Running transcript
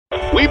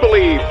We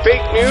believe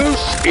fake news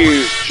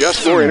is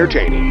just more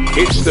entertaining.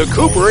 It's the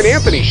Cooper and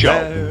Anthony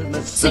Show.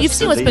 So you've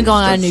seen what's been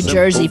going on in New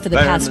Jersey for the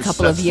past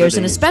couple of years,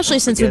 and especially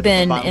since we've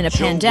been in a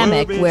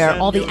pandemic where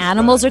all the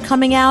animals are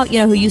coming out,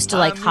 who used to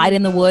like hide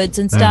in the woods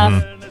and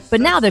stuff.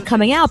 But now they're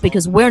coming out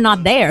because we're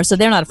not there, so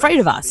they're not afraid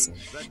of us.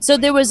 So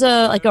there was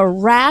a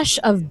rash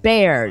of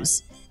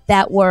bears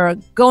that were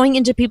going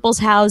into people's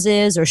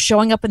houses or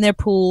showing up in their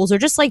pools or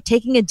just like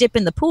taking a dip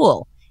in the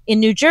pool in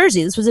New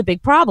Jersey. This was a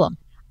big problem.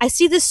 I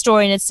see this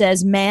story and it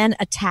says man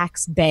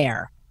attacks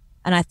bear.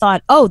 And I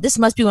thought, oh, this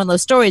must be one of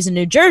those stories in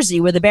New Jersey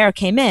where the bear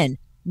came in.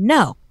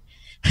 No.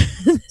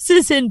 This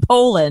is in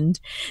Poland.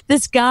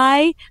 This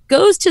guy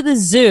goes to the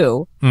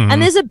zoo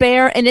and there's a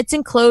bear in its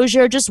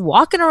enclosure just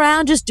walking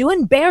around, just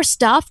doing bear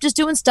stuff, just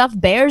doing stuff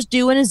bears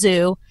do in a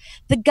zoo.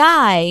 The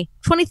guy,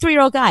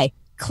 23-year-old guy,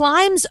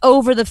 climbs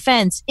over the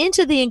fence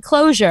into the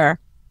enclosure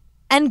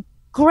and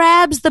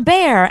grabs the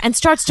bear and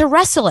starts to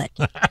wrestle it.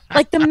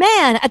 Like the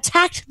man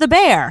attacked the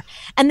bear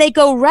and they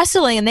go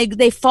wrestling and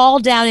they fall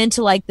down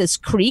into like this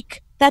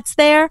creek that's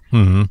there.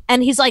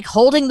 And he's like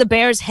holding the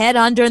bear's head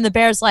under and the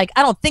bear's like,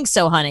 I don't think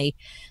so, honey.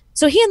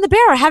 So he and the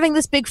bear are having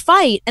this big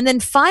fight. And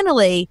then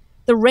finally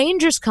the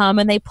rangers come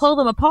and they pull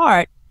them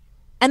apart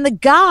and the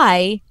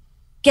guy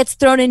gets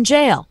thrown in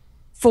jail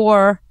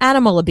for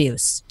animal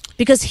abuse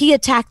because he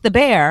attacked the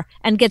bear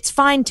and gets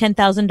fined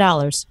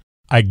 $10,000.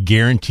 I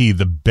guarantee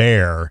the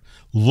bear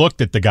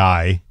looked at the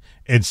guy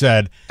and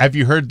said, have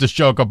you heard this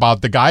joke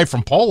about the guy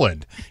from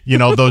Poland?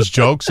 Those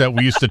jokes that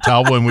we used to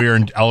tell when we were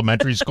in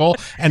elementary school.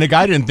 And the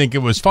guy didn't think it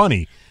was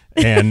funny.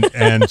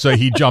 And so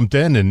he jumped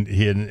in and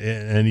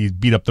he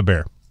beat up the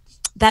bear.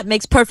 That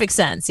makes perfect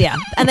sense. Yeah.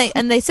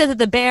 And they said that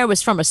the bear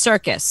was from a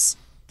circus.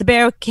 The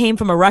bear came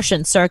from a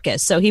Russian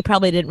circus. So he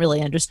probably didn't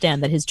really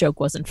understand that his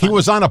joke wasn't funny. He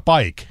was on a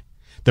bike.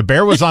 The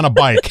bear was on a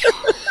bike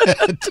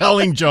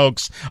telling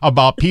jokes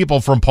about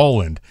people from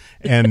Poland.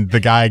 And the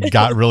guy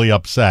got really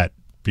upset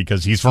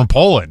because he's from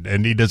Poland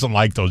and he doesn't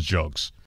like those jokes.